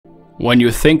When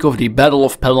you think of the Battle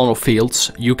of Pelennor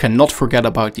Fields, you cannot forget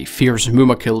about the fierce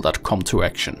mumakil that come to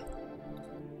action.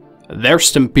 Their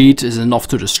stampede is enough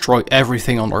to destroy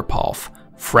everything on their path,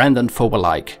 friend and foe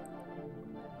alike.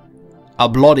 A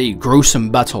bloody,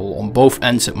 gruesome battle on both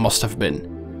ends it must have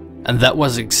been. And that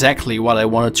was exactly what I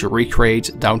wanted to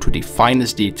recreate down to the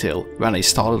finest detail when I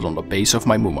started on the base of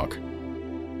my Mumak.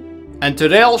 And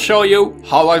today I'll show you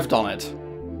how I've done it.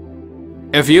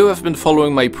 If you have been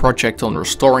following my project on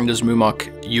restoring this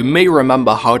Mumak, you may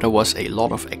remember how there was a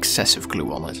lot of excessive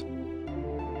glue on it.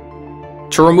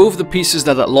 To remove the pieces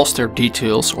that had lost their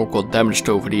details or got damaged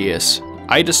over the years,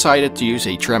 I decided to use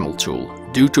a Dremel tool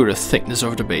due to the thickness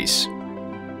of the base.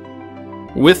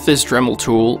 With this Dremel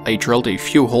tool, I drilled a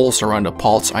few holes around the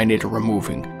parts I needed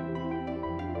removing.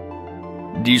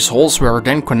 These holes were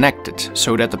then connected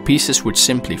so that the pieces would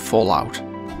simply fall out.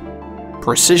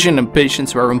 Precision and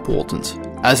patience were important,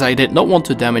 as I did not want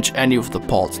to damage any of the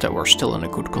parts that were still in a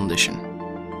good condition.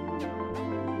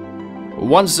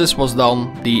 Once this was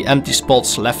done, the empty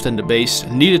spots left in the base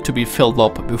needed to be filled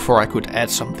up before I could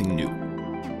add something new.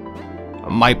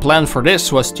 My plan for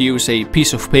this was to use a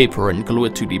piece of paper and glue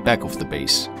it to the back of the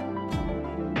base.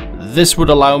 This would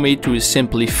allow me to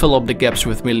simply fill up the gaps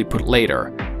with milliput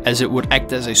later, as it would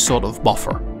act as a sort of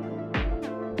buffer.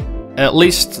 At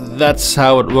least that's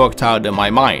how it worked out in my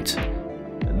mind.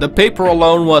 The paper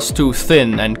alone was too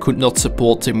thin and could not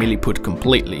support the milliput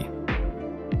completely.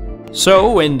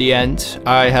 So in the end,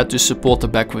 I had to support the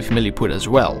back with milliput as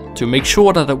well, to make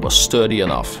sure that it was sturdy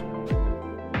enough.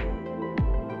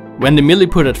 When the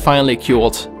milliput had finally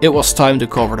cured, it was time to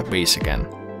cover the base again.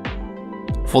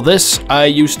 For this, I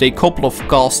used a couple of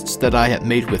casts that I had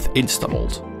made with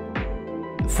Instamold.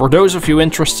 For those of you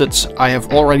interested, I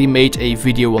have already made a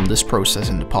video on this process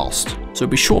in the past, so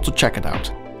be sure to check it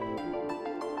out.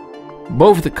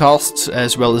 Both the casts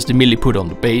as well as the milliput on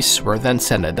the base were then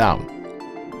sanded down.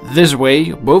 This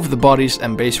way, both the bodies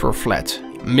and base were flat,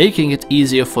 making it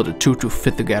easier for the two to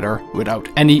fit together without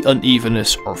any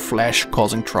unevenness or flash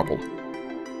causing trouble.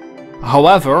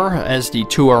 However, as the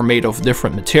two are made of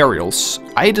different materials,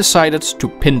 I decided to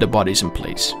pin the bodies in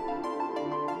place.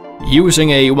 Using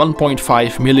a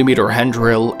 1.5mm hand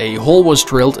drill, a hole was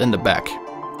drilled in the back.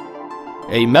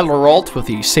 A metal rod with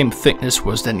the same thickness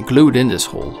was then glued in this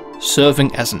hole,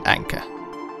 serving as an anchor.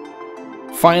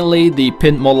 Finally, the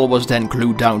pinned model was then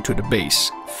glued down to the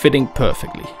base, fitting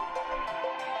perfectly.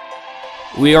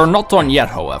 We are not done yet,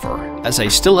 however, as I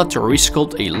still had to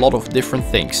resculpt a lot of different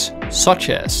things, such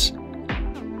as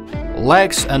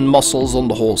legs and muscles on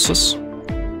the horses,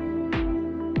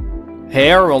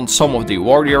 hair on some of the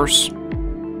warriors,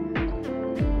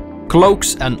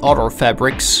 cloaks and other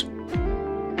fabrics,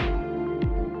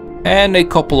 and a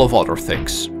couple of other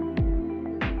things.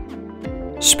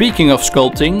 Speaking of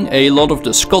sculpting, a lot of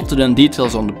the sculpted-in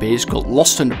details on the base got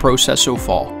lost in the process so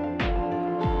far.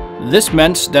 This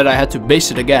meant that I had to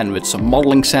base it again with some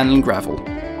modeling sand and gravel.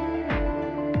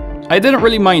 I didn't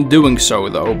really mind doing so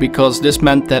though, because this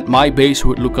meant that my base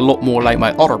would look a lot more like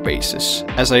my other bases,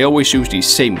 as I always use the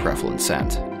same gravel and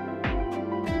sand.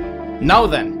 Now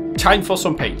then, time for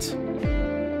some paint.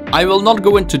 I will not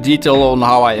go into detail on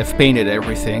how I have painted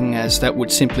everything, as that would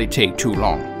simply take too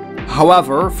long.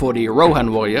 However, for the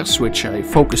Rohan warriors, which I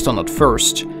focused on at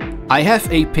first, I have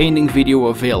a painting video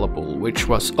available, which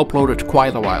was uploaded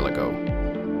quite a while ago.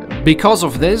 Because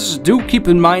of this, do keep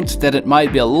in mind that it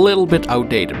might be a little bit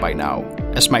outdated by now,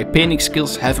 as my painting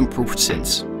skills have improved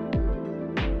since.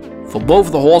 For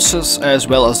both the horses as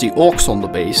well as the orcs on the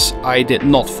base, I did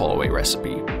not follow a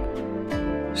recipe.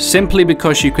 Simply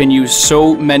because you can use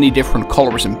so many different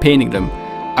colors in painting them,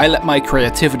 I let my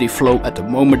creativity flow at the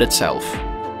moment itself.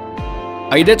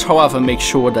 I did, however, make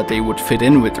sure that they would fit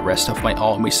in with the rest of my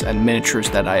armies and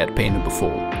miniatures that I had painted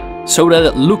before, so that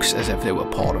it looks as if they were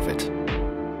part of it.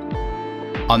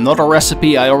 Another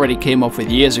recipe I already came up with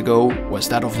years ago was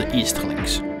that of the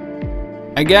Easterlings.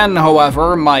 Again,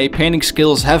 however, my painting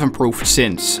skills have improved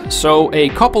since, so a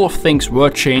couple of things were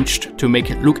changed to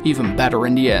make it look even better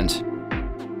in the end.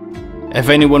 If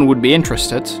anyone would be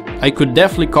interested, I could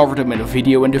definitely cover them in a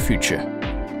video in the future.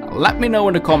 Let me know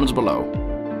in the comments below.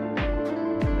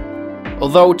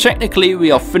 Although technically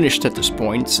we are finished at this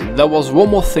point, there was one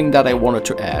more thing that I wanted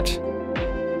to add.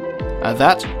 And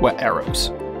that were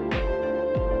arrows.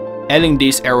 Adding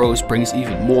these arrows brings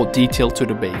even more detail to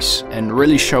the base and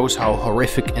really shows how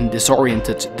horrific and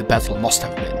disoriented the battle must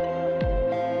have been.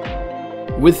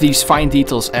 With these fine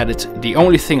details added, the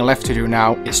only thing left to do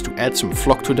now is to add some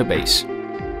flock to the base.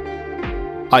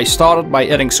 I started by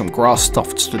adding some grass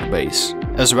tufts to the base,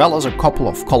 as well as a couple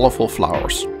of colorful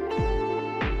flowers.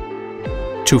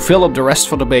 To fill up the rest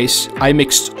for the base, I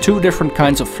mixed two different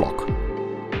kinds of flock.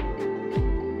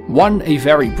 One a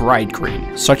very bright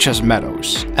green, such as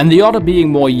meadows, and the other being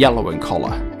more yellow in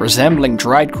color, resembling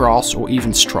dried grass or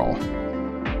even straw.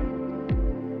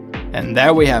 And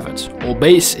there we have it, our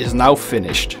base is now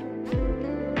finished.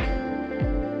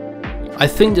 I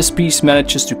think this piece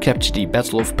manages to capture the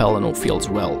Battle of Pelennor fields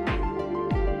well.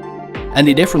 And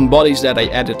the different bodies that I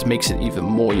added makes it even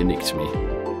more unique to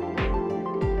me.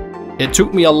 It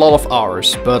took me a lot of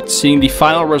hours, but seeing the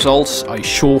final results, I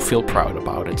sure feel proud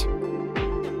about it.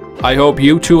 I hope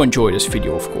you too enjoyed this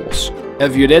video, of course.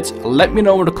 If you did, let me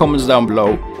know in the comments down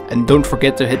below, and don't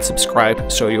forget to hit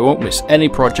subscribe so you won't miss any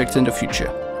project in the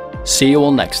future. See you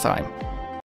all next time.